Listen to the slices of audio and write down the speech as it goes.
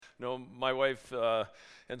My wife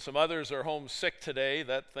and some others are home sick today.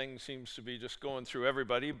 That thing seems to be just going through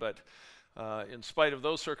everybody. But in spite of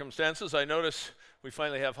those circumstances, I notice we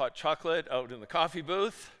finally have hot chocolate out in the coffee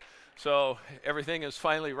booth. So everything is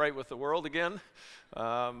finally right with the world again.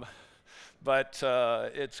 But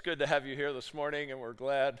it's good to have you here this morning, and we're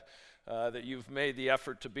glad that you've made the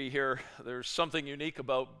effort to be here. There's something unique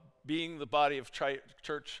about being the body of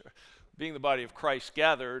church, being the body of Christ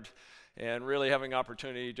gathered, and really having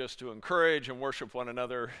opportunity just to encourage and worship one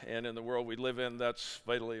another. And in the world we live in, that's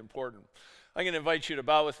vitally important. I'm going to invite you to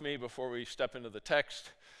bow with me before we step into the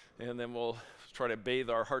text, and then we'll try to bathe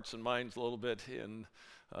our hearts and minds a little bit in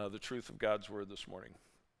the truth of God's word this morning.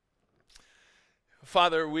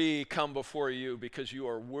 Father, we come before you because you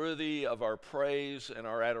are worthy of our praise and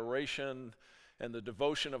our adoration and the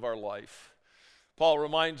devotion of our life. Paul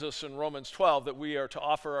reminds us in Romans 12 that we are to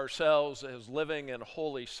offer ourselves as living and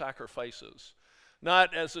holy sacrifices,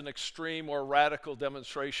 not as an extreme or radical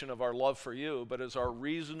demonstration of our love for you, but as our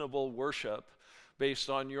reasonable worship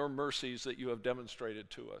based on your mercies that you have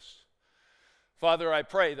demonstrated to us. Father, I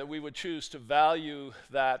pray that we would choose to value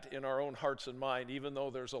that in our own hearts and mind, even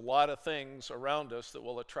though there's a lot of things around us that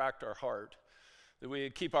will attract our heart, that we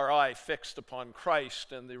would keep our eye fixed upon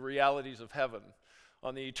Christ and the realities of heaven,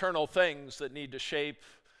 on the eternal things that need to shape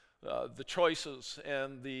the choices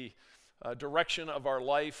and the direction of our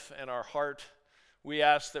life and our heart. We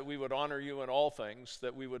ask that we would honor you in all things,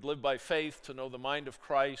 that we would live by faith to know the mind of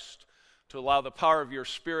Christ, to allow the power of your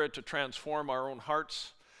Spirit to transform our own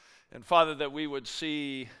hearts. And Father, that we would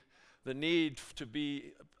see the need to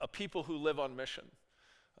be a people who live on mission,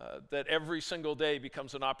 that every single day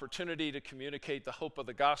becomes an opportunity to communicate the hope of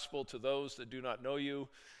the gospel to those that do not know you,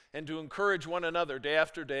 and to encourage one another day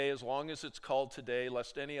after day, as long as it's called today,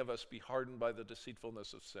 lest any of us be hardened by the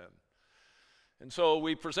deceitfulness of sin. And so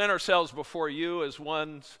we present ourselves before you as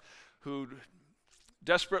ones who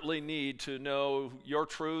desperately need to know your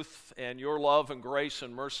truth and your love and grace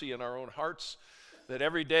and mercy in our own hearts, that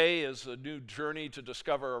every day is a new journey to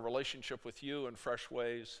discover a relationship with you in fresh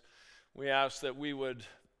ways. We ask that we would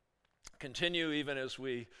continue even as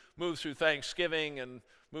we move through Thanksgiving and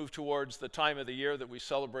move towards the time of the year that we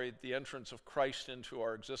celebrate the entrance of Christ into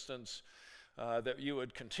our existence, that you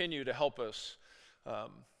would continue to help us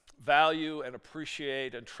value and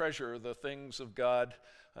appreciate and treasure the things of God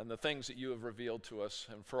and the things that you have revealed to us.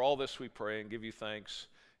 And for all this we pray and give you thanks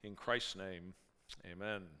in Christ's name.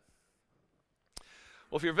 Amen.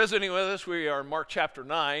 Well, if you're visiting with us, we are in Mark chapter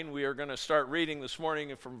 9. We are going to start reading this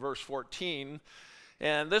morning from verse 14.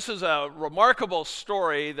 And this is a remarkable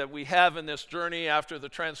story that we have in this journey after the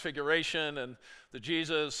transfiguration and the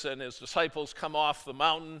Jesus and his disciples come off the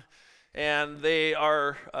mountain. And they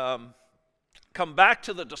are come back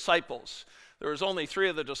to the disciples. There was only 3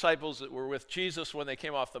 of the disciples that were with Jesus when they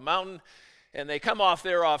came off the mountain. And they come off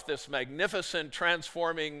there off this magnificent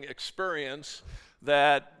transforming experience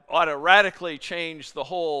that ought to radically change the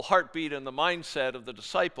whole heartbeat and the mindset of the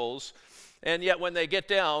disciples. And yet when they get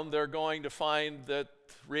down, they're going to find that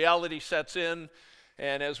reality sets in.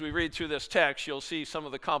 And as we read through this text, you'll see some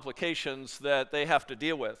of the complications that they have to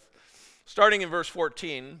deal with. Starting in verse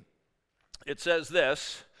 14, it says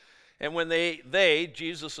this, and when they,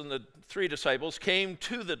 Jesus and the 3 disciples, came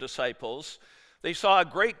to the disciples, they saw a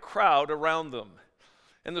great crowd around them.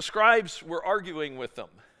 And the scribes were arguing with them.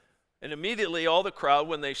 And immediately all the crowd,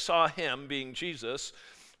 when they saw him, being Jesus,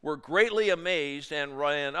 were greatly amazed and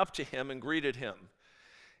ran up to him and greeted him.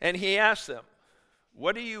 And he asked them,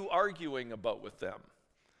 "What are you arguing about with them?"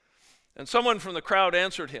 And someone from the crowd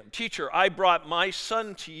answered him, "Teacher, I brought my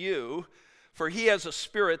son to you, for he has a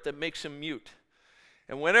spirit that makes him mute.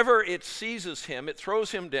 And whenever it seizes him, it throws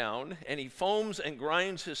him down, and he foams and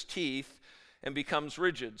grinds his teeth and becomes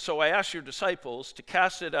rigid. So I asked your disciples to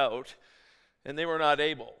cast it out, and they were not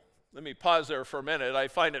able." Let me pause there for a minute. I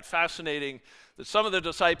find it fascinating that some of the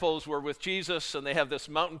disciples were with Jesus and they have this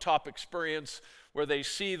mountaintop experience where they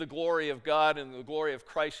see the glory of God and the glory of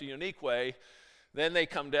Christ in a unique way. Then they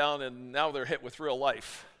come down and now they're hit with real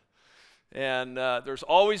life. And there's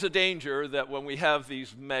always a danger that when we have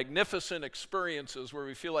these magnificent experiences where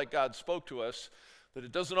we feel like God spoke to us, that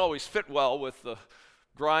it doesn't always fit well with the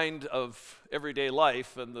grind of everyday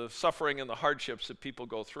life and the suffering and the hardships that people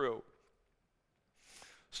go through.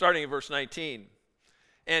 Starting in verse 19.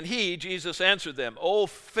 And he, Jesus, answered them, "O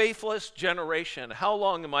faithless generation, how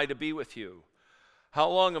long am I to be with you? How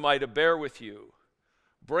long am I to bear with you?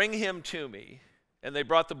 Bring him to me." And they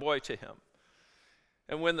brought the boy to him.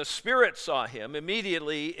 And when the spirit saw him,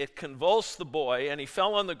 immediately it convulsed the boy, and he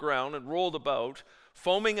fell on the ground and rolled about,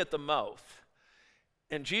 foaming at the mouth.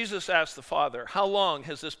 And Jesus asked the father, "How long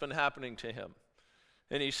has this been happening to him?"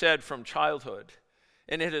 And he said, from childhood.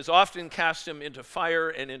 And it has often cast him into fire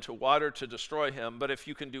and into water to destroy him. But if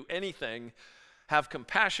you can do anything, have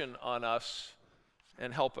compassion on us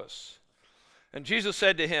and help us. And Jesus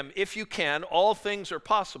said to him, if you can, all things are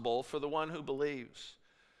possible for the one who believes.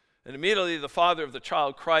 And immediately the father of the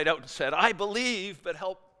child cried out and said, I believe, but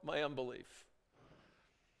help my unbelief.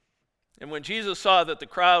 And when Jesus saw that the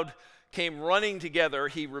crowd came running together,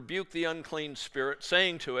 he rebuked the unclean spirit,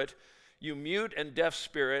 saying to it, you mute and deaf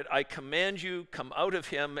spirit, I command you, come out of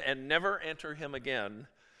him and never enter him again.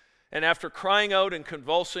 And after crying out and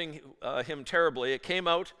convulsing him terribly, it came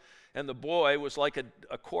out, and the boy was like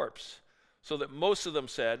a corpse, so that most of them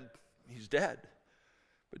said, he's dead.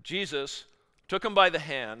 But Jesus took him by the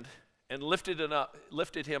hand and lifted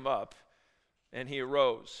him up, and he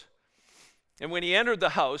arose. And when he entered the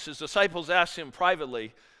house, his disciples asked him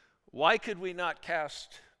privately, why could we not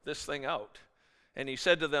cast this thing out? And he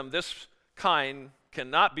said to them, this kind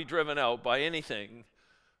cannot be driven out by anything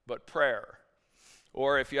but prayer.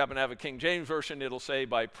 Or if you happen to have a King James Version, it'll say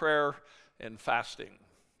by prayer and fasting.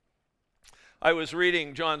 I was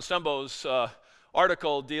reading John Stumbo's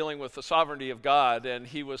article dealing with the sovereignty of God, and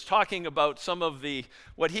he was talking about some of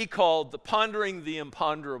what he called the pondering the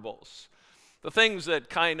imponderables. The things that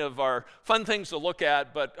kind of are fun things to look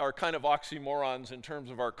at, but are kind of oxymorons in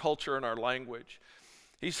terms of our culture and our language.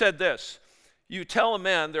 He said this, you tell a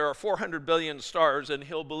man there are 400 billion stars and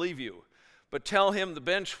he'll believe you, but tell him the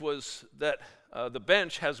bench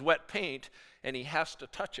has wet paint and he has to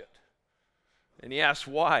touch it. And he asks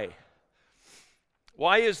why?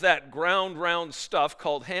 Why is that ground round stuff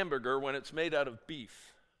called hamburger when it's made out of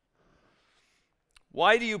beef?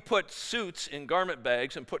 Why do you put suits in garment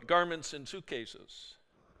bags and put garments in suitcases?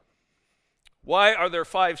 Why are there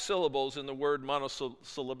 5 syllables in the word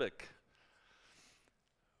monosyllabic?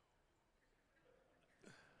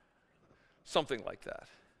 Something like that.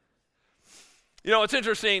 You know, it's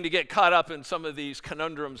interesting to get caught up in some of these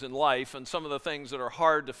conundrums in life and some of the things that are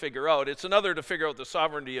hard to figure out. It's another to figure out the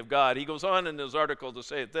sovereignty of God. He goes on in his article to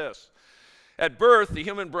say this. At birth, the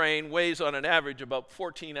human brain weighs on an average about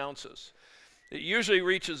 14 ounces. It usually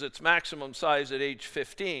reaches its maximum size at age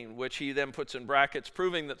 15, which he then puts in brackets,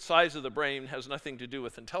 proving that size of the brain has nothing to do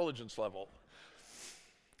with intelligence level.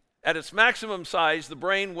 At its maximum size, the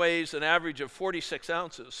brain weighs an average of 46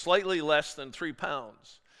 ounces, slightly less than 3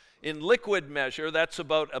 pounds. In liquid measure, that's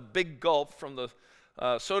about a big gulp from the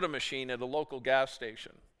soda machine at a local gas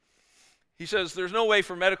station. He says there's no way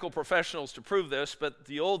for medical professionals to prove this, but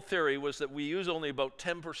the old theory was that we use only about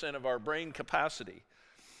 10% of our brain capacity.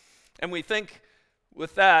 And we think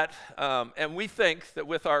with that,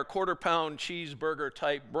 with our quarter-pound cheeseburger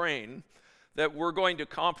type brain, that we're going to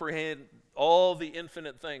comprehend all the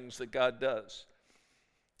infinite things that God does.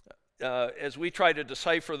 As we try to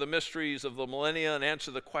decipher the mysteries of the millennia and answer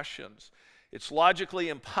the questions, it's logically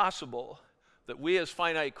impossible that we as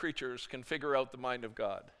finite creatures can figure out the mind of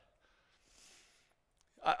God.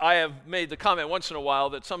 I have made the comment once in a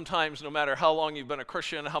while that sometimes no matter how long you've been a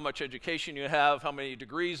Christian, how much education you have, how many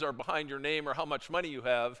degrees are behind your name, or how much money you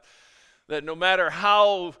have, that no matter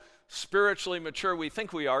how spiritually mature we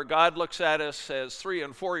think we are, God looks at us as 3-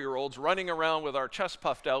 and 4-year-olds running around with our chest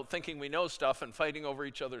puffed out, thinking we know stuff and fighting over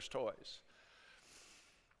each other's toys.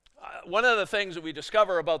 One of the things that we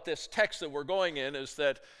discover about this text that we're going in is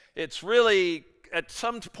that it's really, at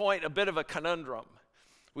some point, a bit of a conundrum.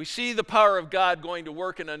 We see the power of God going to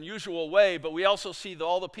work in an unusual way, but we also see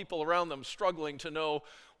all the people around them struggling to know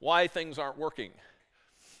why things aren't working.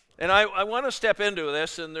 And I want to step into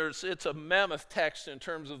this, and it's a mammoth text in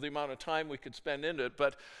terms of the amount of time we could spend into it,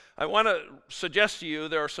 but I want to suggest to you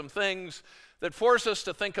there are some things that force us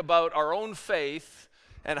to think about our own faith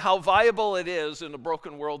and how viable it is in the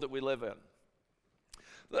broken world that we live in.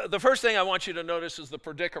 The first thing I want you to notice is the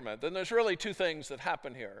predicament, and there's really 2 things that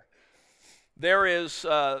happen here. There is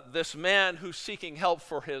this man who's seeking help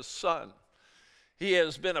for his son. He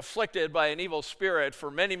has been afflicted by an evil spirit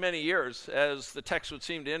for many, many years, as the text would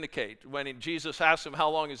seem to indicate. When Jesus asks him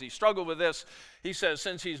how long has he struggled with this, he says,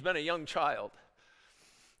 since he's been a young child.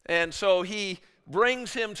 And so he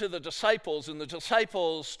brings him to the disciples, and the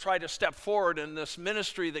disciples try to step forward in this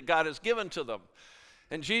ministry that God has given to them.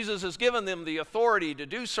 And Jesus has given them the authority to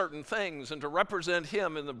do certain things and to represent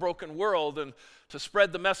him in the broken world and to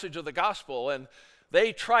spread the message of the gospel. And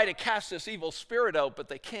they try to cast this evil spirit out, but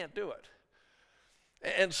they can't do it.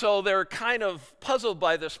 And so they're kind of puzzled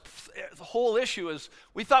by this. The whole issue is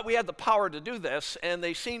we thought we had the power to do this, and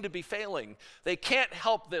they seem to be failing. They can't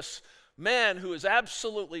help this man who is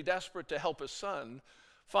absolutely desperate to help his son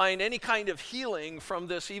find any kind of healing from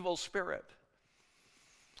this evil spirit.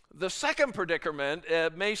 The second predicament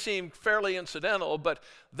may seem fairly incidental, but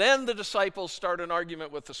then the disciples start an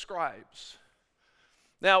argument with the scribes.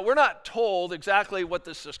 Now, we're not told exactly what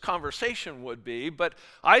this conversation would be, but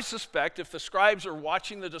I suspect if the scribes are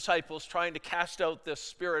watching the disciples trying to cast out this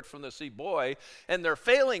spirit from this boy, and they're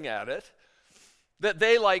failing at it, that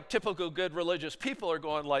they, like typical good religious people, are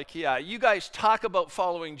going like, yeah, you guys talk about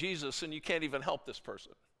following Jesus and you can't even help this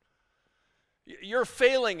person. You're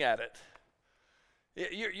failing at it.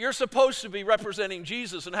 You're supposed to be representing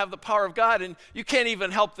Jesus and have the power of God, and you can't even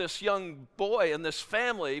help this young boy and this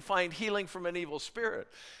family find healing from an evil spirit.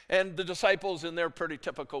 And the disciples, in their pretty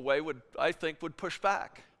typical way, would push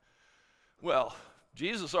back. Well,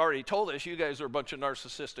 Jesus already told us you guys are a bunch of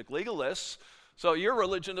narcissistic legalists, so your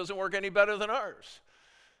religion doesn't work any better than ours.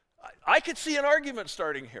 I could see an argument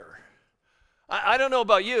starting here. I don't know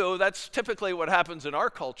about you, that's typically what happens in our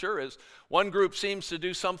culture is one group seems to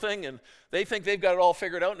do something and they think they've got it all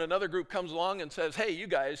figured out, and another group comes along and says, hey, you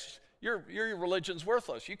guys, your religion's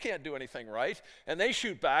worthless. You can't do anything right. And they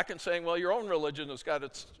shoot back and saying, well, your own religion has got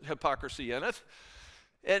its hypocrisy in it.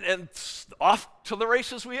 And off to the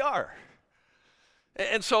races we are.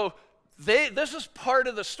 And so this is part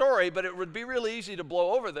of the story, but it would be really easy to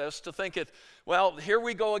blow over this, to think well, here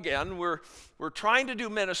we go again. We're trying to do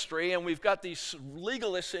ministry, and we've got these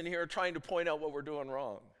legalists in here trying to point out what we're doing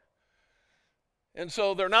wrong. And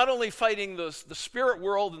so they're not only fighting the spirit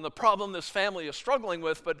world and the problem this family is struggling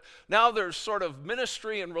with, but now there's sort of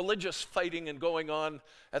ministry and religious fighting and going on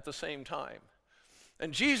at the same time.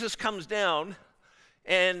 And Jesus comes down,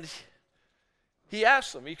 and he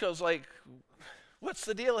asks them, he goes like, what's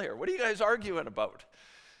the deal here? What are you guys arguing about?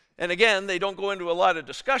 And again, they don't go into a lot of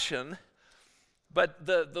discussion, but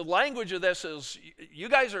the language of this is, you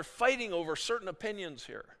guys are fighting over certain opinions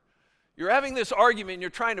here. You're having this argument, and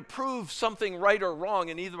you're trying to prove something right or wrong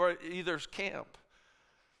in either's camp.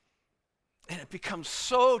 And it becomes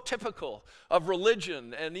so typical of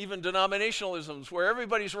religion and even denominationalisms, where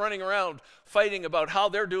everybody's running around fighting about how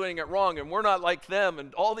they're doing it wrong, and we're not like them,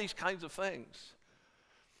 and all these kinds of things.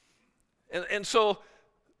 And so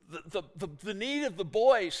the need of the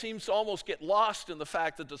boy seems to almost get lost in the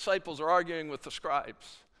fact that disciples are arguing with the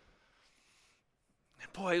scribes.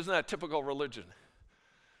 And boy, isn't that typical religion?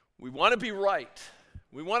 We want to be right.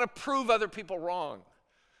 We want to prove other people wrong.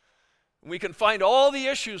 We can find all the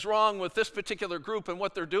issues wrong with this particular group and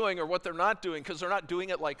what they're doing or what they're not doing, because they're not doing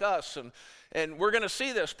it like us. And we're going to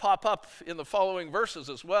see this pop up in the following verses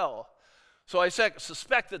as well. So I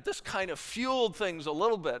suspect that this kind of fueled things a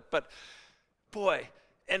little bit. But boy,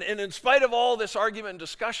 and in spite of all this argument and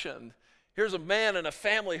discussion, here's a man and a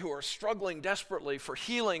family who are struggling desperately for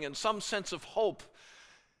healing and some sense of hope,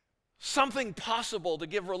 something possible to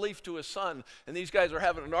give relief to his son. And these guys are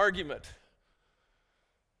having an argument.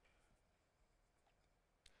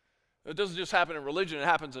 It doesn't just happen in religion, it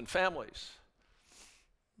happens in families.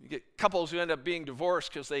 You get couples who end up being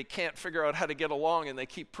divorced because they can't figure out how to get along, and they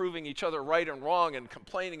keep proving each other right and wrong and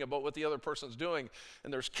complaining about what the other person's doing.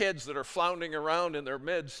 And there's kids that are floundering around in their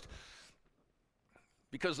midst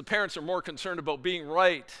because the parents are more concerned about being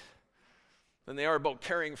right than they are about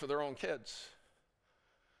caring for their own kids.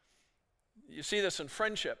 You see this in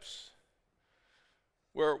friendships,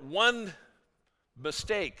 where one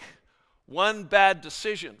mistake, one bad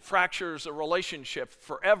decision fractures a relationship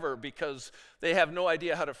forever because they have no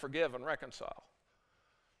idea how to forgive and reconcile.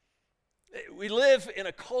 We live in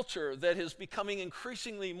a culture that is becoming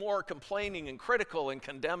increasingly more complaining and critical and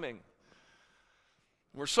condemning.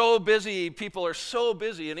 We're so busy, people are so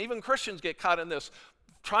busy, and even Christians get caught in this,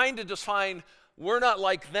 trying to define we're not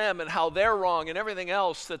like them and how they're wrong and everything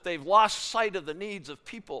else, that they've lost sight of the needs of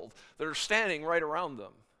people that are standing right around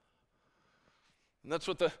them. And that's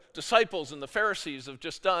what the disciples and the Pharisees have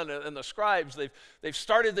just done, and the scribes. They've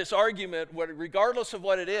started this argument, regardless of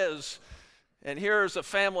what it is, and here's a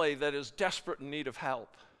family that is desperate in need of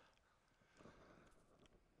help.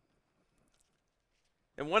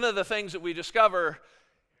 And one of the things that we discover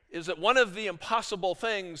is that one of the impossible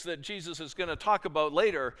things that Jesus is going to talk about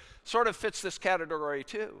later sort of fits this category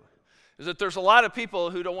too. Is that there's a lot of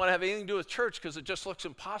people who don't want to have anything to do with church because it just looks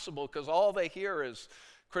impossible, because all they hear is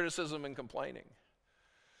criticism and complaining.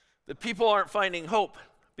 That people aren't finding hope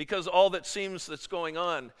because all that seems that's going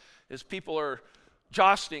on is people are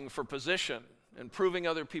jostling for position and proving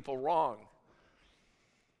other people wrong.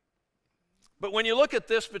 But when you look at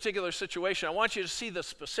this particular situation, I want you to see the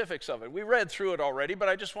specifics of it. We read through it already, but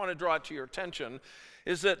I just want to draw it to your attention,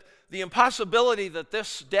 is that the impossibility that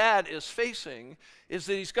this dad is facing is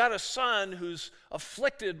that he's got a son who's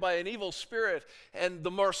afflicted by an evil spirit, and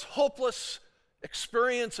the most hopeless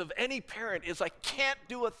experience of any parent is, I can't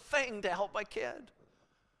do a thing to help my kid.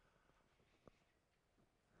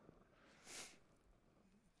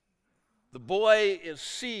 The boy is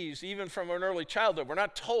seized even from an early childhood. We're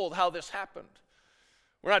not told how this happened.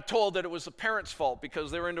 We're not told that it was the parents' fault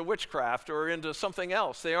because they were into witchcraft or into something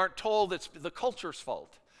else. They aren't told it's the culture's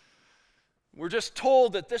fault. We're just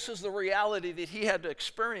told that this is the reality that he had to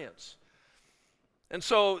experience. And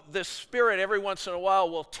so this spirit every once in a while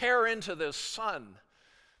will tear into this son.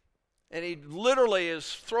 And he literally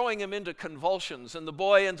is throwing him into convulsions. And the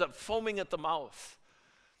boy ends up foaming at the mouth.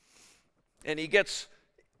 And he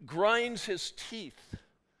grinds his teeth.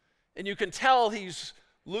 And you can tell he's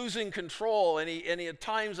losing control. And he at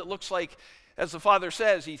times it looks like, as the father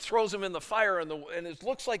says, he throws him in the fire. And it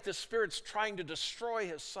looks like the spirit's trying to destroy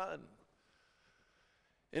his son.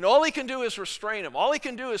 And all he can do is restrain him. All he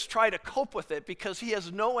can do is try to cope with it because he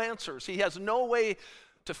has no answers. He has no way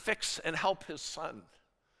to fix and help his son.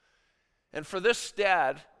 And for this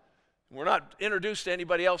dad, we're not introduced to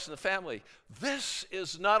anybody else in the family, this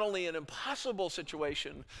is not only an impossible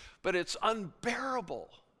situation, but it's unbearable.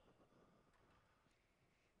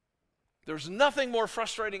 There's nothing more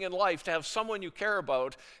frustrating in life to have someone you care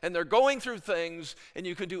about, and they're going through things, and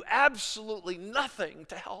you can do absolutely nothing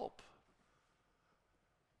to help.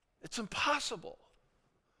 It's impossible.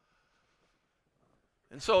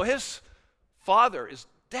 And so his father is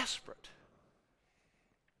desperate.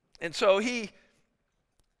 And so he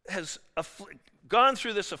has gone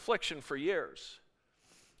through this affliction for years.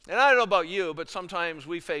 And I don't know about you, but sometimes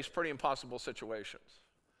we face pretty impossible situations.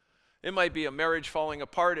 It might be a marriage falling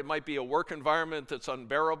apart. It might be a work environment that's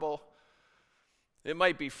unbearable. It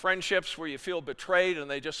might be friendships where you feel betrayed and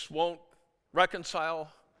they just won't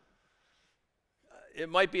reconcile. It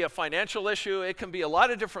might be a financial issue. It can be a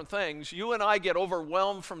lot of different things. You and I get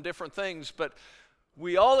overwhelmed from different things, but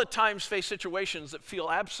we all at times face situations that feel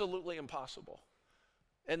absolutely impossible,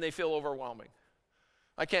 and they feel overwhelming.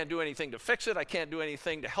 I can't do anything to fix it. I can't do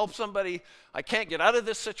anything to help somebody. I can't get out of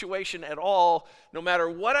this situation at all. No matter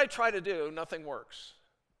what I try to do, nothing works.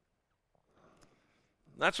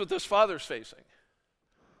 That's what this father's facing.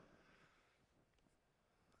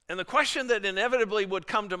 And the question that inevitably would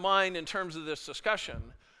come to mind in terms of this discussion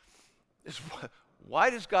is, why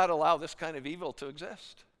does God allow this kind of evil to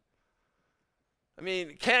exist? I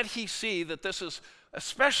mean, can't he see that this is,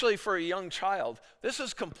 especially for a young child, this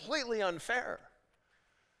is completely unfair?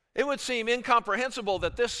 It would seem incomprehensible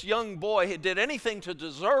that this young boy did anything to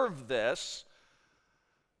deserve this,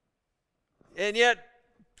 and yet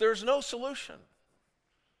there's no solution.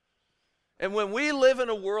 And when we live in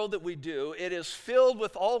a world that we do, it is filled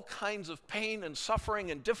with all kinds of pain and suffering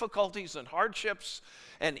and difficulties and hardships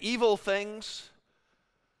and evil things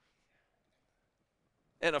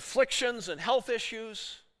and afflictions and health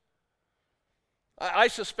issues. I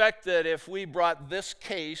suspect that if we brought this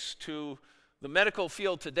case to the medical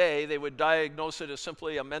field today, they would diagnose it as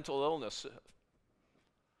simply a mental illness.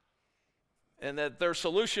 And that their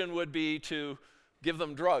solution would be to give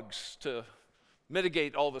them drugs to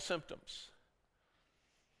mitigate all the symptoms.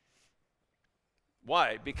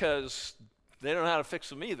 Why? Because they don't know how to fix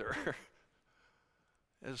them either.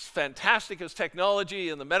 As fantastic as technology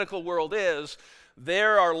in the medical world is,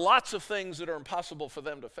 there are lots of things that are impossible for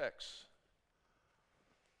them to fix.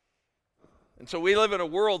 And so we live in a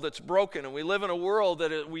world that's broken, and we live in a world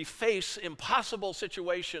that we face impossible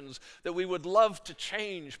situations that we would love to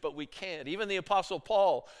change, but we can't. Even the Apostle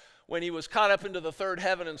Paul, when he was caught up into the third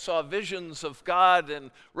heaven and saw visions of God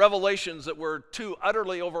and revelations that were too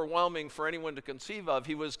utterly overwhelming for anyone to conceive of,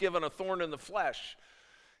 he was given a thorn in the flesh.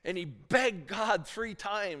 And he begged God 3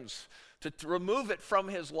 times to remove it from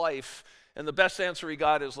his life. And the best answer he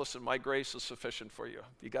got is, listen, my grace is sufficient for you.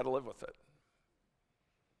 You got to live with it.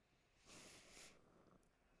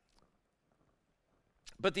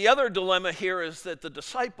 But the other dilemma here is that the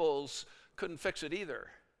disciples couldn't fix it either.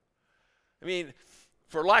 I mean,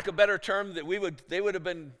 for lack of a better term, they would have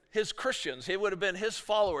been his Christians. They would have been his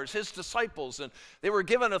followers, his disciples. And they were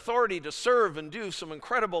given authority to serve and do some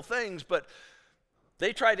incredible things. But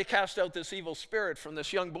they tried to cast out this evil spirit from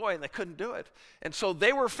this young boy, and they couldn't do it. And so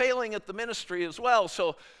they were failing at the ministry as well.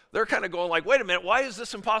 So they're kind of going like, wait a minute, why is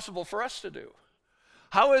this impossible for us to do?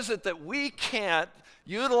 How is it that we can't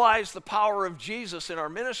utilize the power of Jesus in our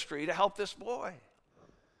ministry to help this boy?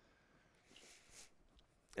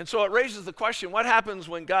 And so it raises the question, what happens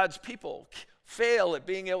when God's people fail at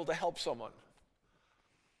being able to help someone?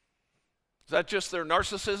 Is that just their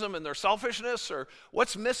narcissism and their selfishness, or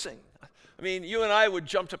what's missing? I mean, you and I would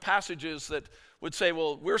jump to passages that would say,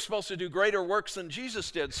 well, we're supposed to do greater works than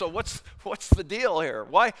Jesus did, so what's the deal here?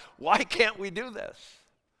 Why can't we do this?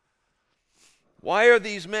 Why are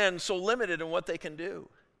these men so limited in what they can do?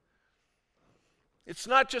 It's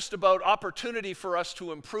not just about opportunity for us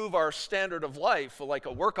to improve our standard of life, like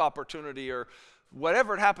a work opportunity or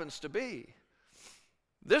whatever it happens to be.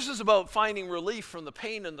 This is about finding relief from the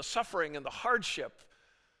pain and the suffering and the hardship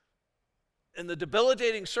and the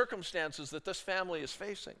debilitating circumstances that this family is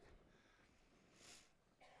facing.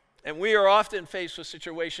 And we are often faced with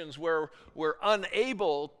situations where we're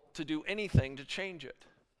unable to do anything to change it.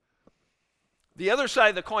 The other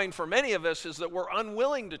side of the coin for many of us is that we're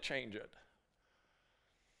unwilling to change it.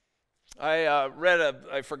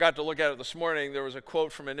 I forgot to look at it this morning. There was a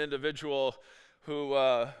quote from an individual who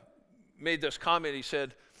made this comment. He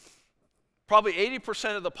said, probably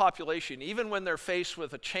 80% of the population, even when they're faced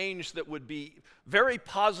with a change that would be very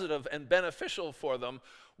positive and beneficial for them,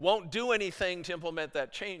 won't do anything to implement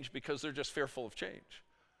that change because they're just fearful of change.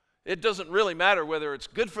 It doesn't really matter whether it's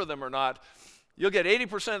good for them or not. You'll get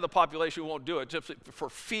 80% of the population who won't do it just for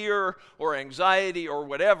fear or anxiety or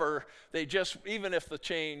whatever. They just, even if the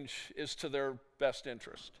change is to their best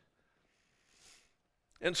interest.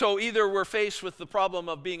 And so either we're faced with the problem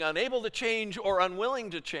of being unable to change or unwilling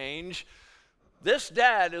to change. This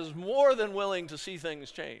dad is more than willing to see things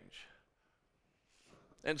change.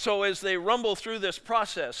 And so as they rumble through this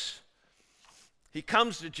process, he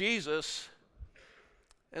comes to Jesus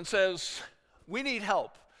and says, we need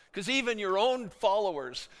help, because even your own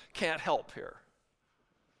followers can't help here.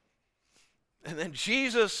 And then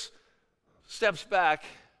Jesus steps back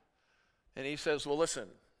and he says, well, listen,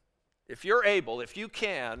 if you're able, if you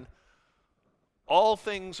can, all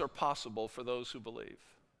things are possible for those who believe.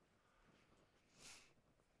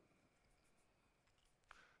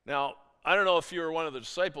 Now, I don't know if you were one of the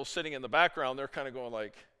disciples sitting in the background, they're kind of going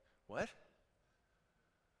like, what?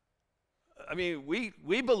 I mean,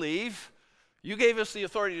 we believe. You gave us the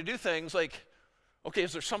authority to do things. Like, okay,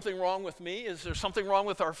 is there something wrong with me? Is there something wrong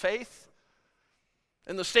with our faith?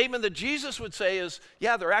 And the statement that Jesus would say is,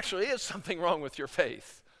 yeah, there actually is something wrong with your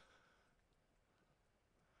faith.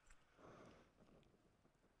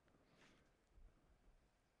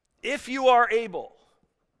 If you are able,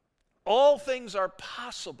 all things are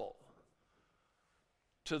possible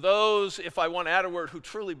to those, if I want to add a word, who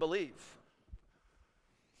truly believe.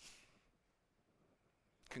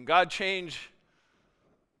 Can God change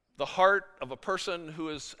the heart of a person who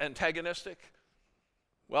is antagonistic?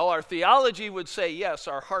 Well, our theology would say yes,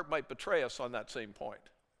 our heart might betray us on that same point.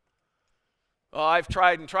 Oh, I've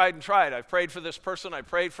tried and tried and tried. I've prayed for this person. I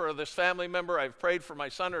prayed for this family member. I've prayed for my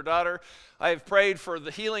son or daughter. I've prayed for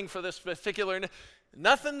the healing for this particular.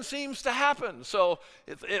 Nothing seems to happen. So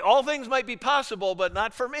all things might be possible, but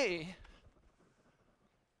not for me.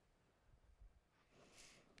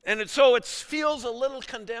 And so it feels a little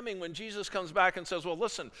condemning when Jesus comes back and says, well,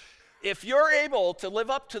 listen, if you're able to live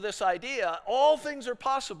up to this idea, all things are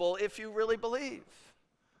possible if you really believe.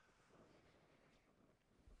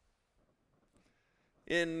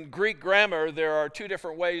 In Greek grammar, there are two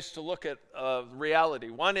different ways to look at reality.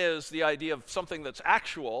 One is the idea of something that's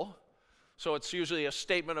actual. So it's usually a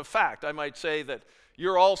statement of fact. I might say that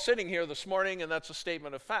you're all sitting here this morning, and that's a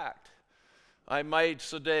statement of fact. I might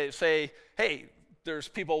say, hey, there's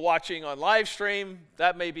people watching on live stream.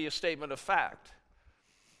 That may be a statement of fact.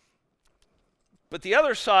 But the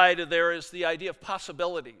other side of there is the idea of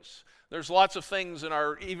possibilities. There's lots of things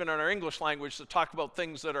even in our English language that talk about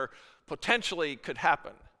things that are potentially could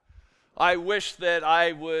happen. I wish that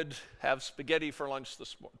I would have spaghetti for lunch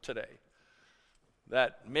today.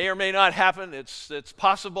 That may or may not happen. It's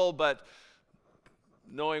possible, but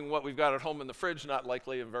knowing what we've got at home in the fridge, not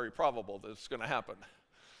likely and very probable that it's going to happen.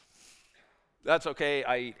 That's okay.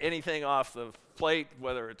 I eat anything off the plate,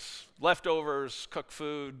 whether it's leftovers, cooked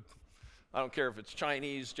food. I don't care if it's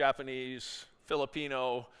Chinese, Japanese,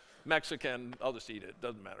 Filipino, Mexican. I'll just eat it.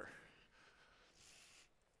 Doesn't matter.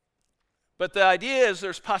 But the idea is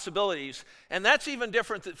there's possibilities, and that's even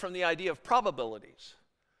different from the idea of probabilities.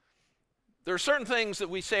 There are certain things that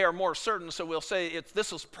we say are more certain, so we'll say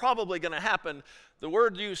this is probably going to happen. The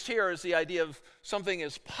word used here is the idea of something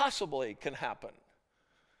is possibly can happen.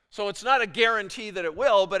 So it's not a guarantee that it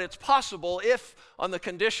will, but it's possible if, on the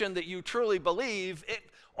condition that you truly believe,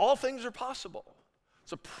 all things are possible.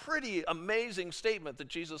 It's a pretty amazing statement that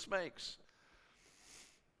Jesus makes.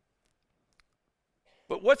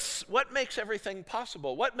 But what makes everything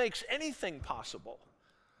possible? What makes anything possible?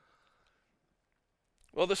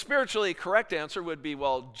 Well, the spiritually correct answer would be,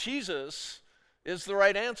 well, Jesus is the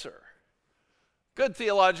right answer. Good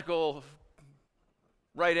theological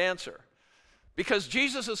right answer. Because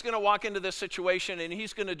Jesus is going to walk into this situation and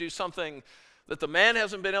he's going to do something that the man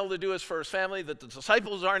hasn't been able to do for his family, that the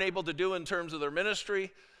disciples aren't able to do in terms of their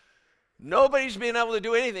ministry. Nobody's been able to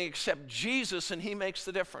do anything except Jesus, and he makes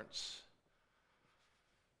the difference.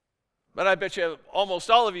 But I bet you almost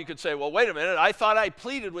all of you could say, well, wait a minute, I thought I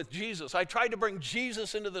pleaded with Jesus. I tried to bring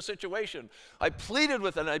Jesus into the situation. I pleaded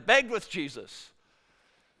with and I begged with Jesus.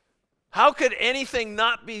 How could anything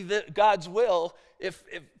not be God's will if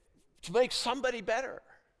to make somebody better?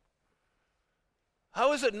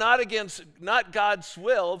 How is it not God's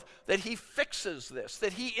will that he fixes this,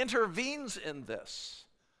 that he intervenes in this?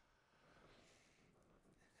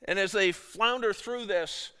 And as they flounder through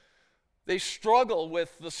this, they struggle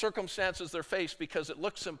with the circumstances they're faced because it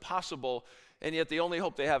looks impossible, and yet the only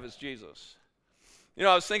hope they have is Jesus. You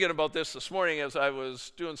know, I was thinking about this morning as I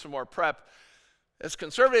was doing some more prep. As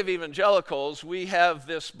conservative evangelicals, we have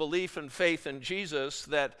this belief and faith in Jesus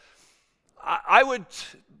that I would,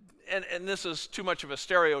 and this is too much of a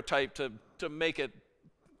stereotype to make it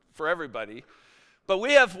for everybody, but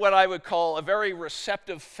we have what I would call a very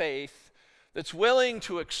receptive faith that's willing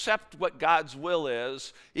to accept what God's will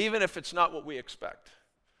is, even if it's not what we expect.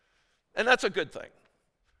 And that's a good thing,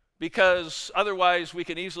 because otherwise we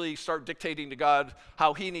can easily start dictating to God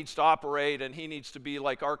how he needs to operate, and he needs to be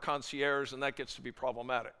like our concierge, and that gets to be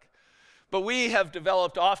problematic. But we have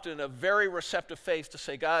developed often a very receptive faith to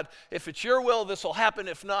say, God, if it's your will, this will happen.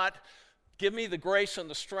 If not, give me the grace and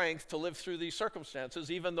the strength to live through these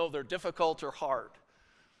circumstances, even though they're difficult or hard.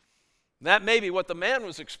 That may be what the man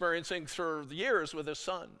was experiencing through the years with his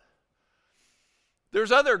son.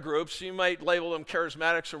 There's other groups, you might label them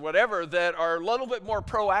charismatics or whatever, that are a little bit more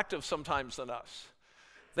proactive sometimes than us.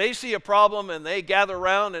 They see a problem and they gather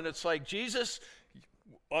around, and it's like, Jesus,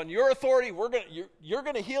 on your authority, you're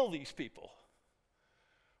going to heal these people.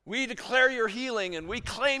 We declare your healing and we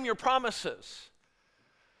claim your promises.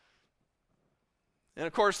 And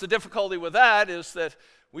of course, the difficulty with that is that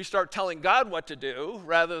we start telling God what to do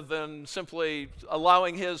rather than simply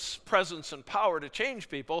allowing his presence and power to change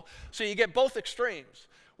people. So you get both extremes.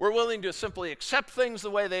 We're willing to simply accept things the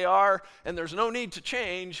way they are, and there's no need to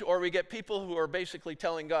change, or we get people who are basically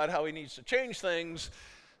telling God how he needs to change things,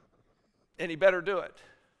 and he better do it.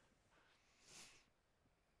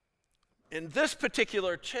 In this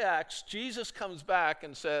particular text, Jesus comes back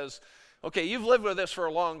and says, okay, you've lived with this for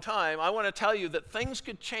a long time. I want to tell you that things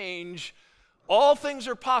could change. All things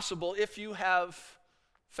are possible if you have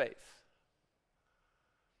faith.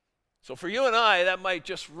 So for you and I, that might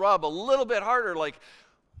just rub a little bit harder, like,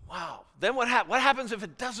 wow, then what happens if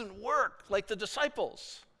it doesn't work, like the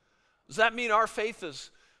disciples? Does that mean our faith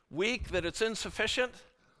is weak, that it's insufficient?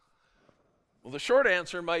 Well, the short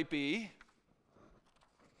answer might be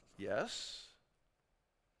yes.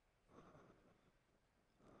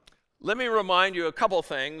 Let me remind you a couple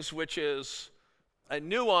things, which is a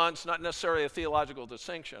nuance, not necessarily a theological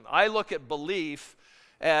distinction. I look at belief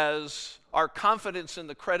as our confidence in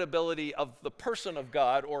the credibility of the person of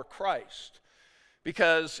God or Christ.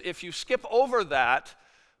 Because if you skip over that,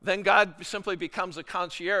 then God simply becomes a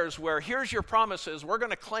concierge where here's your promises, we're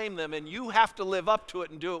going to claim them, and you have to live up to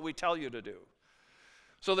it and do what we tell you to do.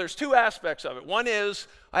 So there's two aspects of it. One is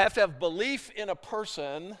I have to have belief in a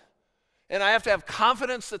person, and I have to have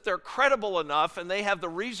confidence that they're credible enough and they have the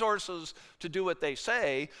resources to do what they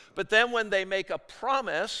say. But then when they make a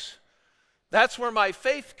promise, that's where my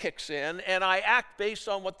faith kicks in, and I act based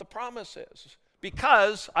on what the promise is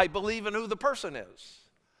because I believe in who the person is.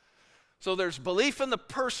 So there's belief in the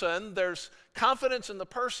person, there's confidence in the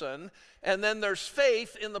person, and then there's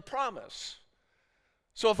faith in the promise.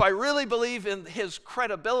 So if I really believe in his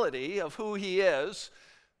credibility of who he is,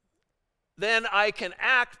 then I can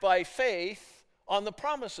act by faith on the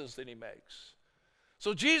promises that he makes.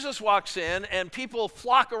 So Jesus walks in, and people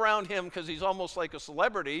flock around him because he's almost like a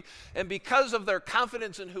celebrity, and because of their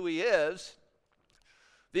confidence in who he is,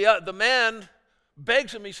 the man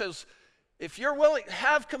begs him, he says, if you're willing,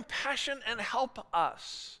 have compassion and help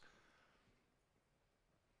us.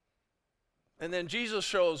 And then Jesus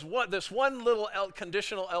shows this one little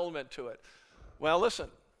conditional element to it. Well, listen,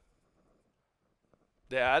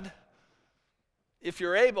 Dad, if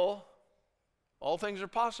you're able, all things are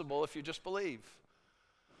possible if you just believe.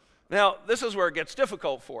 Now, this is where it gets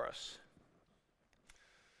difficult for us.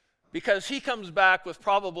 Because he comes back with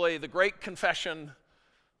probably the great confession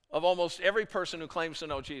of almost every person who claims to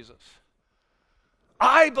know Jesus.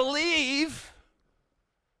 I believe,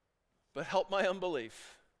 but help my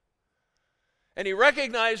unbelief. And he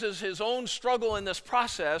recognizes his own struggle in this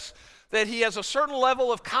process, that he has a certain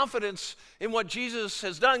level of confidence in what Jesus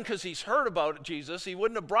has done because he's heard about Jesus. He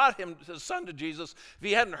wouldn't have brought his son to Jesus if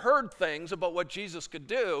he hadn't heard things about what Jesus could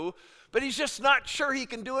do, but he's just not sure he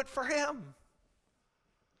can do it for him.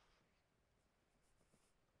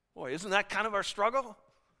 Boy, isn't that kind of our struggle?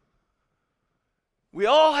 We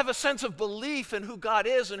all have a sense of belief in who God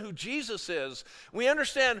is and who Jesus is. We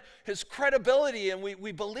understand his credibility and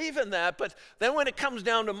we believe in that, but then when it comes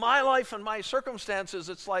down to my life and my circumstances,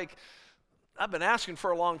 it's like, I've been asking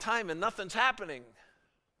for a long time and nothing's happening.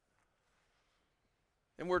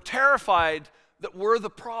 And we're terrified that we're the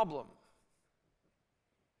problem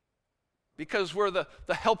because we're the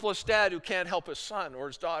helpless dad who can't help his son or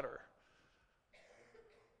his daughter.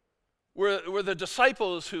 We're the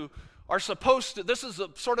disciples who are supposed to, this is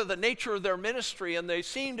sort of the nature of their ministry, and they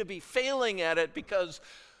seem to be failing at it because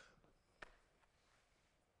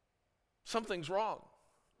something's wrong.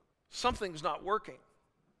 Something's not working.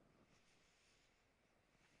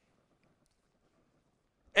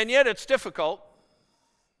 And yet it's difficult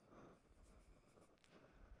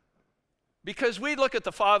because we look at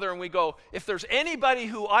the Father and we go, if there's anybody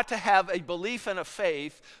who ought to have a belief and a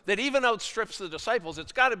faith that even outstrips the disciples,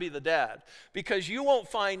 it's got to be the dad. Because you won't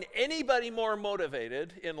find anybody more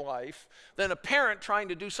motivated in life than a parent trying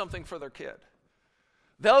to do something for their kid.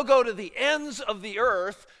 They'll go to the ends of the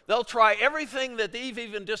earth. They'll try everything that they've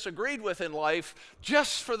even disagreed with in life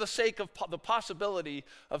just for the sake of the possibility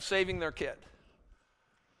of saving their kid.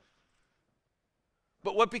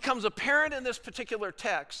 But what becomes apparent in this particular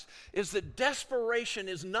text is that desperation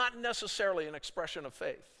is not necessarily an expression of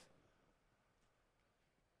faith.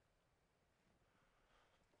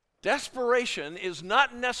 Desperation is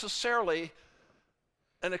not necessarily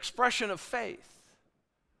an expression of faith.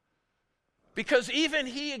 Because even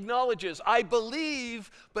he acknowledges, I believe,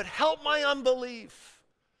 but help my unbelief.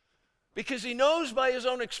 Because he knows by his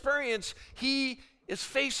own experience, he is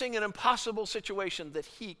facing an impossible situation that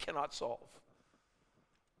he cannot solve.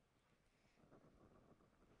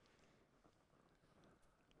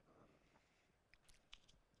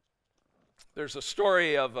 There's a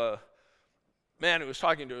story of a man who was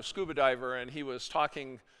talking to a scuba diver, and he was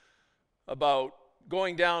talking about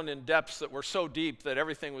going down in depths that were so deep that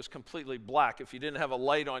everything was completely black. If you didn't have a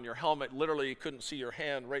light on your helmet, literally you couldn't see your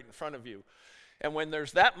hand right in front of you. And when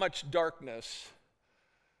there's that much darkness,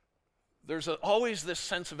 there's always this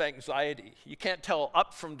sense of anxiety. You can't tell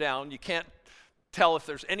up from down. You can't tell if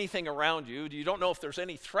there's anything around you. You don't know if there's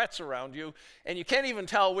any threats around you. And you can't even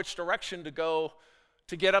tell which direction to go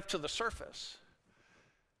to get up to the surface.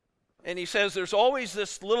 And he says there's always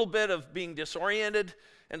this little bit of being disoriented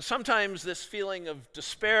and sometimes this feeling of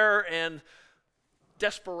despair and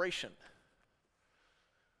desperation.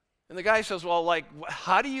 And the guy says, well, like,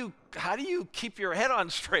 how do you keep your head on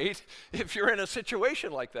straight if you're in a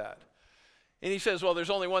situation like that? And he says, well, there's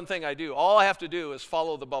only one thing I do. All I have to do is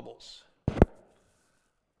follow the bubbles.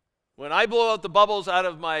 When I blow out the bubbles out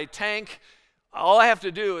of my tank, all I have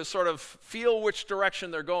to do is sort of feel which direction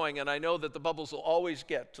they're going, and I know that the bubbles will always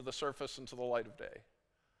get to the surface and to the light of day.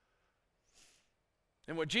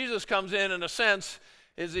 And what Jesus comes in a sense,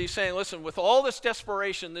 is he's saying, listen, with all this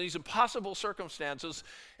desperation, these impossible circumstances,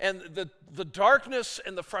 and the darkness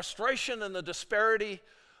and the frustration and the disparity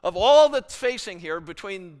of all that's facing here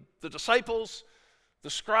between the disciples, the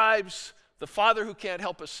scribes, the father who can't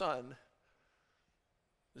help his son,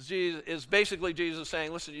 is basically Jesus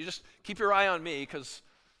saying, listen, you just keep your eye on me because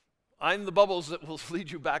I'm the bubbles that will lead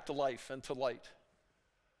you back to life and to light.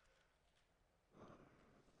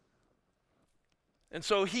 And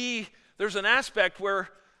so there's an aspect where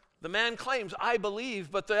the man claims, I believe,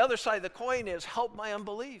 but the other side of the coin is, help my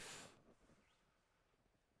unbelief.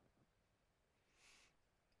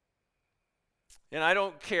 And I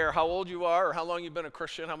don't care how old you are or how long you've been a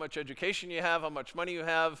Christian, how much education you have, how much money you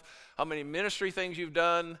have, how many ministry things you've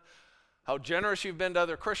done, how generous you've been to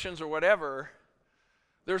other Christians or whatever.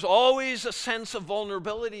 There's always a sense of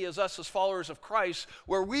vulnerability as us as followers of Christ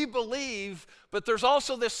where we believe, but there's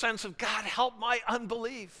also this sense of, God, help my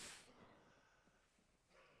unbelief.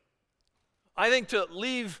 I think to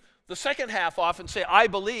leave the second half off and say, I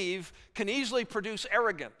believe, can easily produce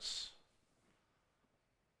arrogance.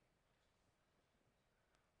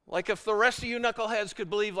 Like if the rest of you knuckleheads could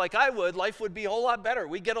believe like I would, life would be a whole lot better.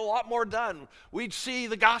 We'd get a lot more done. We'd see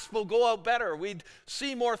the gospel go out better. We'd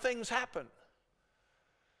see more things happen.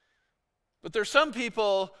 But there's some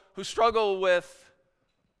people who struggle with,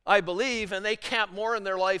 I believe, and they camp more in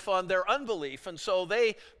their life on their unbelief. And so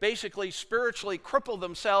they basically spiritually cripple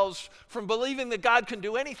themselves from believing that God can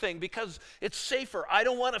do anything because it's safer. I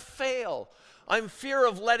don't want to fail. I'm fear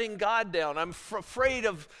of letting God down. I'm afraid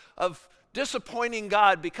of disappointing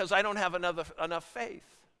God because I don't have enough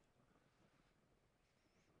faith.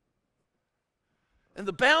 And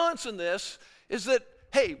the balance in this is that,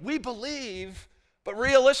 hey, we believe, But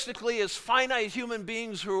realistically, as finite human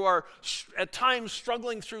beings who are at times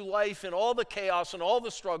struggling through life in all the chaos and all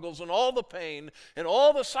the struggles and all the pain and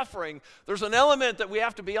all the suffering, there's an element that we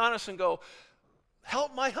have to be honest and go,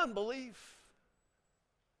 help my unbelief.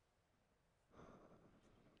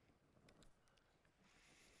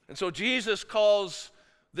 And so Jesus calls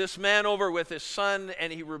this man over with his son,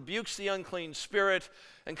 and he rebukes the unclean spirit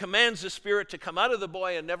and commands the spirit to come out of the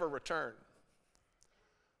boy and never return.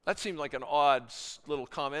 That seemed like an odd little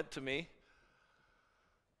comment to me.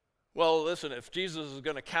 Well, listen, if Jesus is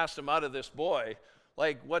going to cast him out of this boy,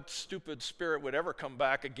 like what stupid spirit would ever come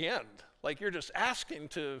back again? Like you're just asking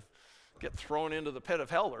to get thrown into the pit of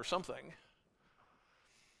hell or something.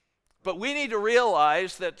 But we need to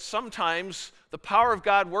realize that sometimes the power of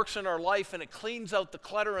God works in our life and it cleans out the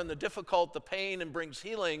clutter and the difficult, the pain, and brings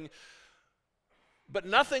healing. But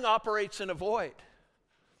nothing operates in a void.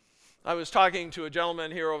 I was talking to a gentleman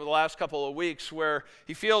here over the last couple of weeks where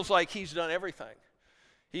he feels like he's done everything.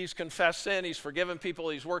 He's confessed sin, he's forgiven people,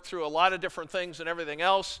 he's worked through a lot of different things and everything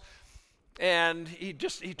else. And he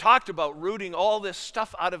talked about rooting all this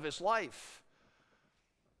stuff out of his life.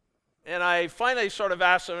 And I finally sort of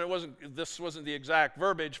asked him, this wasn't the exact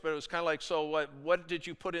verbiage, but it was kind of like, so what did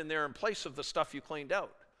you put in there in place of the stuff you cleaned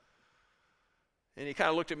out? And he kind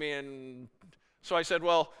of looked at me, and so I said,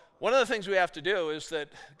 well, one of the things we have to do is that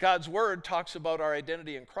God's word talks about our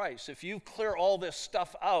identity in Christ. If you clear all this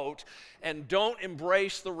stuff out and don't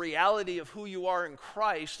embrace the reality of who you are in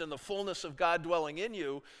Christ and the fullness of God dwelling in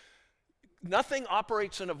you, nothing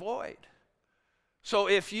operates in a void. So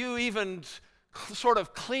if you even sort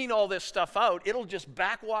of clean all this stuff out, it'll just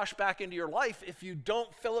backwash back into your life if you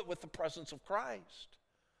don't fill it with the presence of Christ.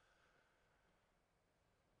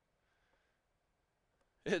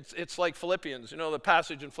 It's like Philippians, the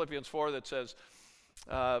passage in Philippians 4 that says,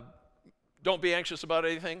 don't be anxious about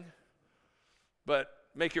anything, but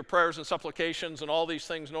make your prayers and supplications and all these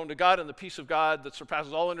things known to God, and the peace of God that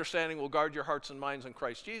surpasses all understanding will guard your hearts and minds in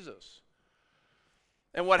Christ Jesus.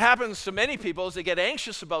 And what happens to many people is they get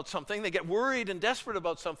anxious about something, they get worried and desperate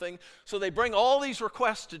about something, so they bring all these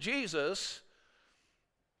requests to Jesus,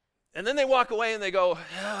 and then they walk away and they go,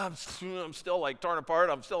 I'm still like torn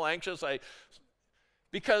apart, I'm still anxious,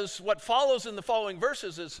 because what follows in the following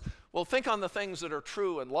verses is, well, think on the things that are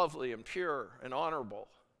true and lovely and pure and honorable.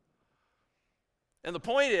 And the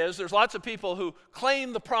point is, there's lots of people who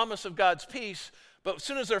claim the promise of God's peace, but as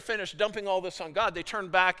soon as they're finished dumping all this on God, they turn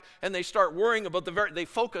back and they start worrying about they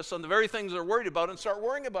focus on the very things they're worried about and start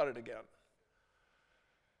worrying about it again.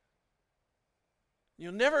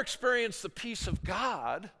 You'll never experience the peace of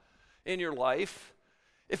God in your life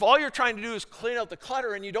if all you're trying to do is clean out the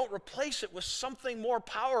clutter and you don't replace it with something more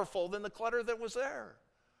powerful than the clutter that was there.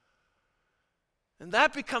 And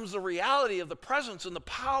that becomes the reality of the presence and the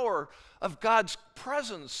power of God's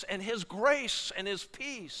presence and His grace and His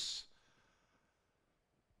peace.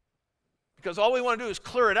 Because all we want to do is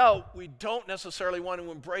clear it out. We don't necessarily want to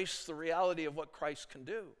embrace the reality of what Christ can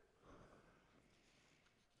do.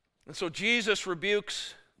 And so Jesus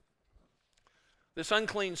rebukes this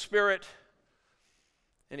unclean spirit,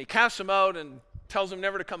 and He casts him out and tells him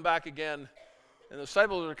never to come back again. And the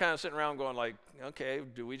disciples are kind of sitting around going like, okay,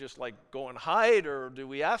 do we just like go and hide, or do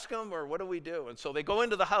we ask him, or what do we do? And so they go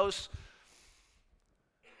into the house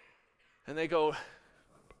and they go,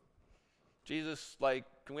 Jesus,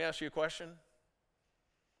 can we ask you a question?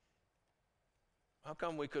 How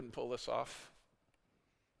come we couldn't pull this off?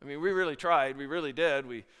 I mean, we really tried. We really did.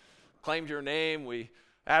 We claimed your name. We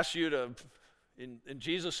asked you to, in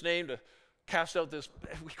Jesus' name, to cast out this.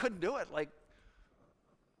 We couldn't do it.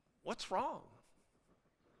 What's wrong?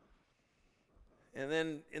 And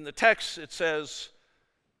then in the text it says,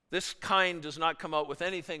 this kind does not come out with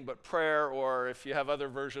anything but prayer, or if you have other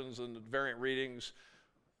versions and variant readings,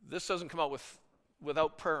 this doesn't come out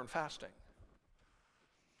without prayer and fasting.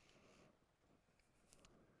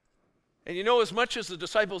 And as much as the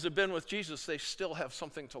disciples have been with Jesus, they still have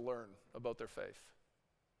something to learn about their faith.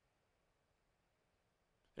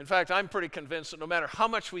 In fact, I'm pretty convinced that no matter how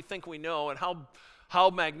much we think we know and how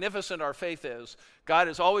magnificent our faith is, God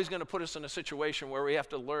is always going to put us in a situation where we have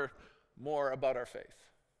to learn more about our faith.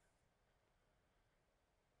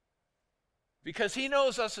 Because He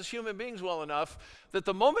knows us as human beings well enough that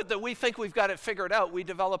the moment that we think we've got it figured out, we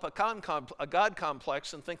develop a God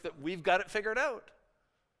complex and think that we've got it figured out.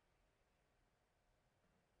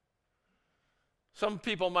 Some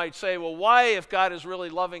people might say, well, why, if God is really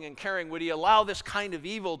loving and caring, would He allow this kind of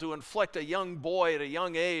evil to inflict a young boy at a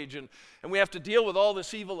young age, and we have to deal with all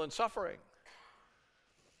this evil and suffering?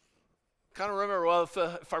 Kind of remember, well,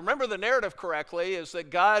 if I remember the narrative correctly, is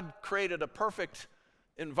that God created a perfect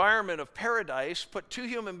environment of paradise, put two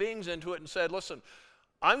human beings into it and said, listen,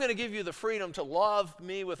 I'm going to give you the freedom to love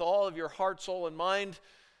me with all of your heart, soul, and mind,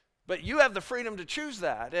 but you have the freedom to choose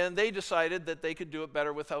that. And they decided that they could do it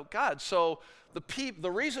better without God. So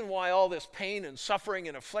the reason why all this pain and suffering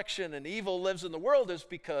and affliction and evil lives in the world is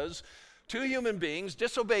because two human beings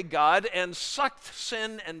disobeyed God and sucked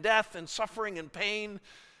sin and death and suffering and pain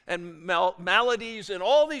and maladies and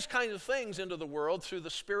all these kinds of things into the world through the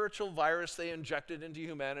spiritual virus they injected into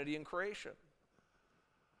humanity and creation.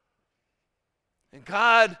 And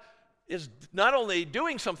God is not only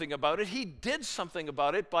doing something about it, he did something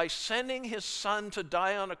about it by sending his son to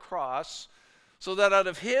die on a cross so that out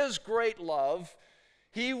of his great love,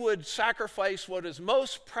 he would sacrifice what is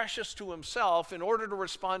most precious to himself in order to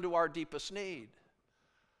respond to our deepest need.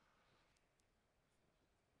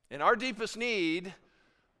 And our deepest need,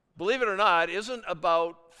 believe it or not, isn't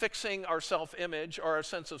about fixing our self-image or our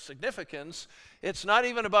sense of significance. It's not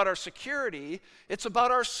even about our security. It's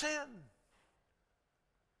about our sin.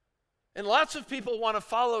 And lots of people want to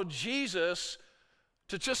follow Jesus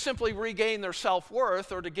to just simply regain their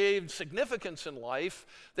self-worth or to gain significance in life.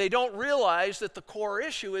 They don't realize that the core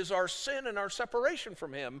issue is our sin and our separation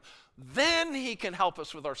from him. Then he can help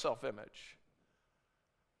us with our self-image.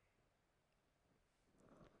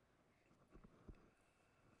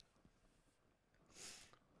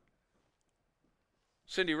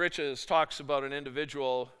 Cindy Riches talks about an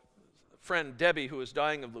individual, friend Debbie, who was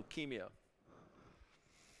dying of leukemia.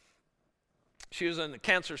 She was in the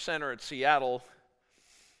cancer center at Seattle,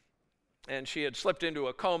 and she had slipped into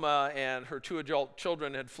a coma, and her two adult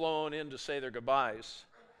children had flown in to say their goodbyes.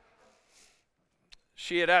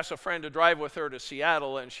 She had asked a friend to drive with her to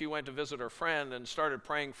Seattle, and she went to visit her friend and started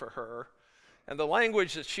praying for her. And the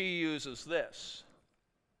language that she used is this: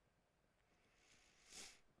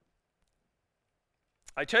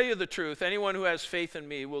 I tell you the truth, anyone who has faith in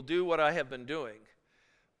me will do what I have been doing.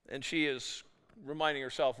 And she is reminding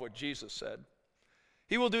herself what Jesus said.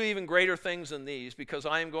 He will do even greater things than these, because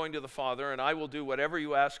I am going to the Father, and I will do whatever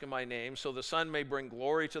you ask in my name, so the Son may bring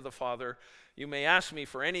glory to the Father. You may ask me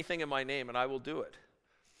for anything in my name, and I will do it.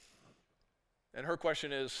 And her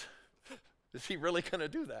question is he really going to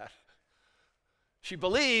do that? She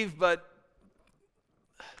believed, but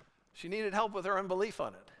she needed help with her unbelief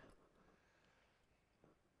on it.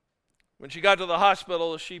 When she got to the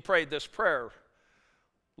hospital, she prayed this prayer: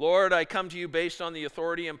 Lord, I come to you based on the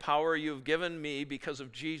authority and power you have given me because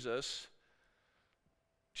of Jesus.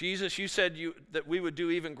 Jesus, you said that we would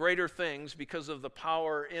do even greater things because of the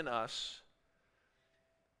power in us.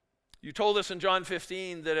 You told us in John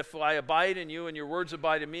 15 that if I abide in you and your words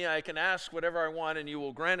abide in me, I can ask whatever I want and you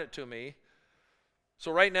will grant it to me.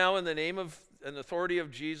 So right now, in the name of and authority of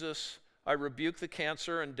Jesus, I rebuke the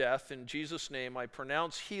cancer and death. In Jesus' name, I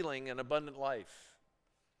pronounce healing and abundant life.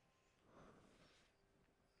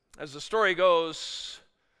 As the story goes,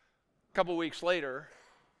 a couple weeks later,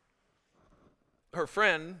 her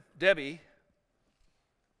friend, Debbie,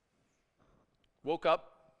 woke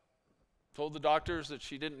up, told the doctors that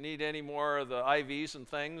she didn't need any more of the IVs and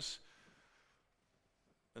things,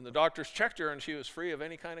 and the doctors checked her and she was free of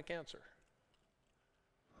any kind of cancer.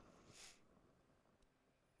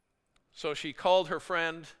 So she called her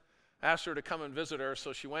friend, asked her to come and visit her,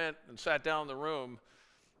 so she went and sat down in the room,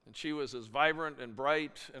 and she was as vibrant and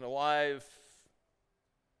bright and alive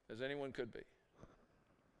as anyone could be.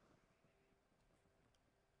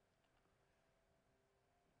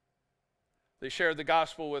 They shared the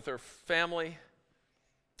gospel with her family,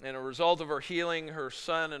 and a result of her healing, her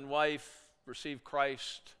son and wife received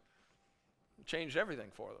Christ. It changed everything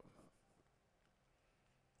for them.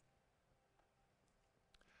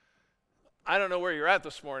 I don't know where you're at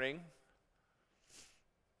this morning.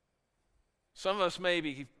 Some of us may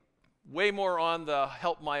be way more on the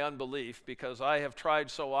help my unbelief, because I have tried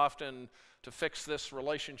so often to fix this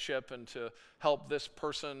relationship and to help this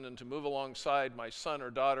person and to move alongside my son or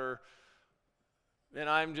daughter, and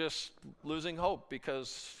I'm just losing hope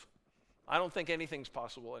because I don't think anything's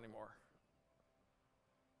possible anymore.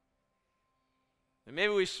 And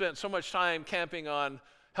maybe we spent so much time camping on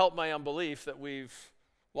help my unbelief that we've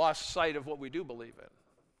lost sight of what we do believe in.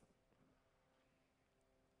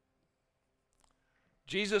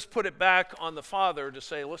 Jesus put it back on the Father to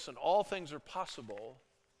say, listen, all things are possible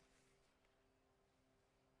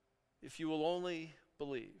if you will only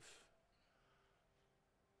believe.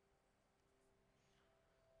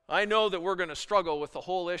 I know that we're going to struggle with the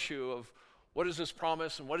whole issue of what is this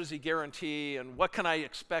promise and what does he guarantee and what can I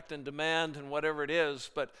expect and demand and whatever it is.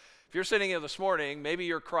 But if you're sitting here this morning, maybe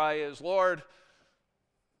your cry is, Lord,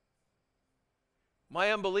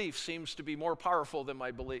 my unbelief seems to be more powerful than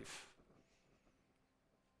my belief.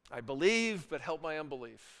 I believe, but help my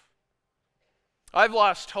unbelief. I've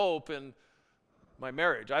lost hope in my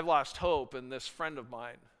marriage. I've lost hope in this friend of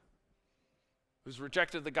mine who's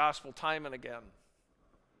rejected the gospel time and again.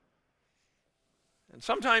 And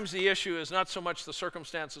sometimes the issue is not so much the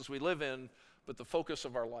circumstances we live in, but the focus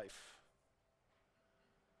of our life.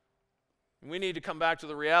 We need to come back to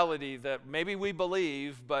the reality that maybe we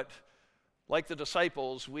believe, but like the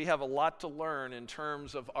disciples, we have a lot to learn in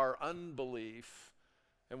terms of our unbelief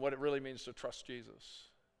and what it really means to trust Jesus.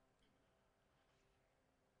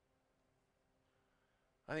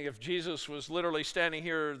 I think if Jesus was literally standing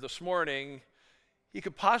here this morning, he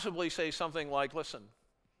could possibly say something like, listen,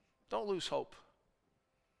 don't lose hope.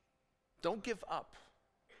 Don't give up.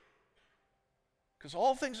 Because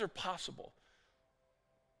all things are possible.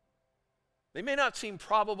 They may not seem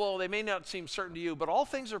probable, they may not seem certain to you, but all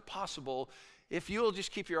things are possible if you will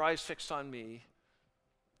just keep your eyes fixed on me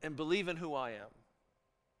and believe in who I am.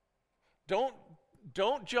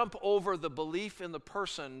 Don't jump over the belief in the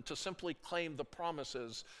person to simply claim the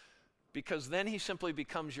promises, because then he simply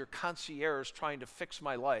becomes your concierge trying to fix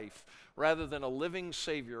my life rather than a living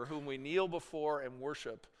Savior whom we kneel before and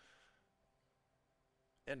worship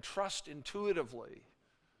and trust intuitively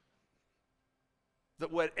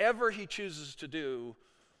that whatever he chooses to do,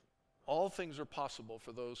 all things are possible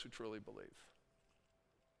for those who truly believe.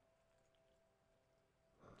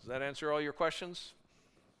 Does that answer all your questions?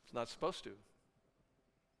 It's not supposed to.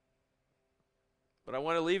 But I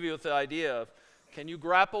want to leave you with the idea of, can you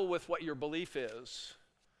grapple with what your belief is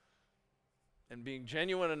and being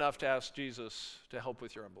genuine enough to ask Jesus to help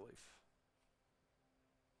with your unbelief?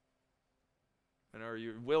 And are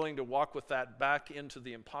you willing to walk with that back into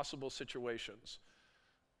the impossible situations?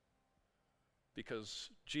 Because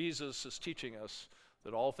Jesus is teaching us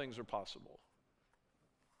that all things are possible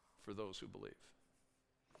for those who believe.